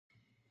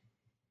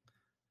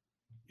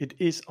it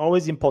is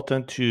always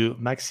important to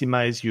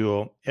maximize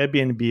your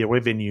Airbnb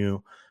revenue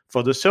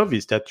for the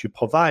service that you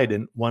provide.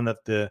 And one of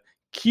the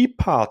key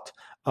part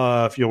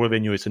of your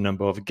revenue is the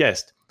number of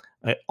guests.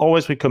 I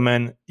always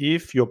recommend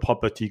if your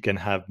property can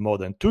have more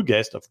than 2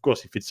 guests. Of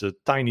course, if it's a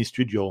tiny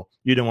studio,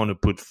 you don't want to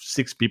put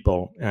 6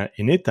 people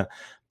in it.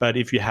 But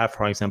if you have,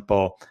 for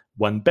example,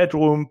 1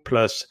 bedroom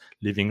plus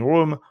living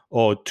room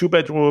or 2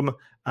 bedroom,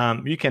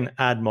 you can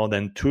add more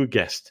than 2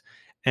 guests.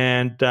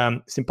 And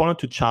it's important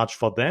to charge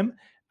for them,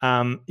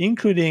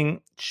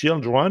 including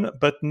children,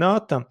 but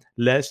not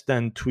less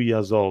than 2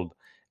 years old.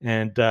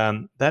 And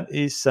that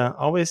is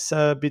always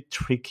a bit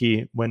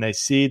tricky when I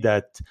see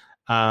that,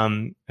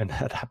 and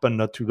that happened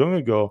not too long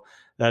ago,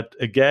 that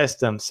a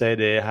guest say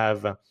they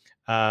have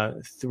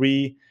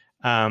 3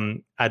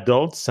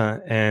 adults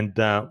and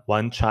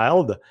 1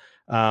 child.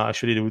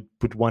 Actually, they would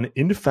put 1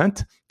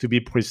 infant to be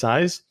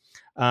precise.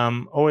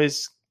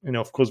 Always,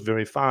 of course,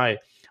 verify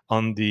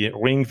on the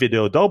Ring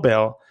video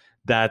doorbell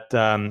that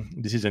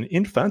this is an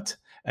infant,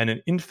 and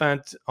an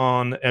infant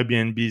on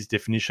Airbnb's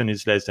definition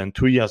is less than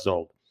 2 years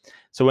old.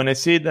 So when I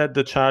see that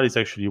the child is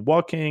actually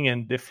walking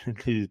and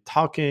definitely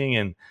talking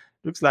and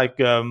looks like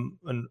an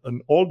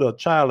older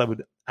child, I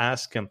would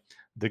ask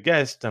the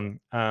guest,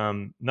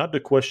 not the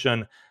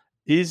question,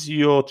 is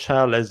your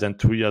child less than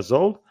 2 years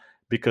old?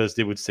 Because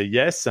they would say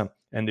yes,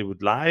 and they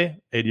would lie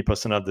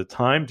 80% of the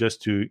time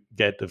just to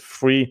get a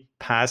free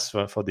pass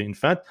for the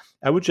infant.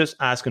 I would just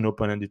ask an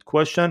open-ended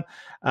question.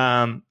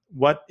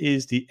 What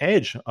is the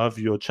age of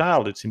your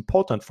child? It's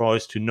important for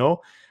us to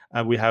know.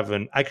 We have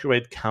an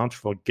accurate count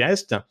for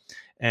guests,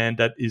 and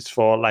that is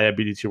for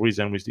liability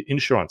reason with the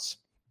insurance.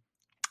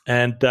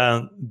 And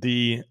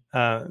the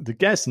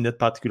guest in that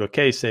particular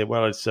case say,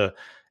 well, it's a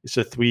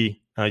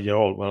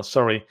 3-year-old. Well,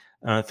 sorry,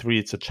 3,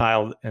 it's a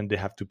child, and they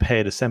have to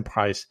pay the same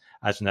price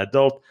as an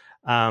adult.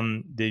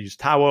 They use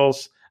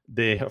towels.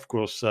 They, of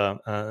course,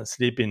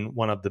 sleep in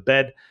one of the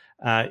bed.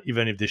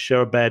 Even if they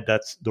share a bed,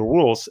 that's the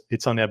rules.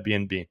 It's on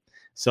Airbnb.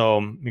 So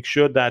make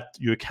sure that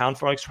you account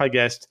for extra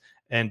guests,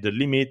 and the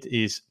limit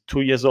is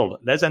 2 years old.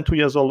 Less than 2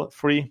 years old,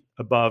 free.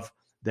 Above,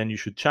 then you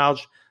should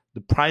charge.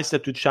 The price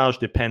that you charge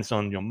depends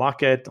on your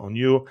market, on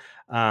you,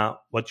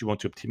 what you want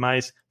to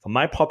optimize. For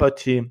my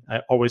property, I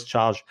always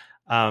charge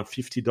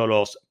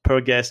 $50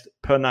 per guest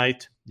per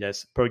night.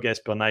 Yes, per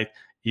guest per night.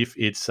 If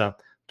it's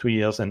 2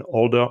 years and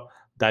older,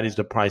 that is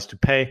the price to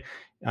pay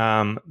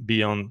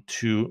beyond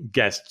 2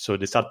 guests. So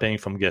they start paying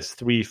from guest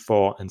 3,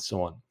 4, and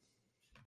so on.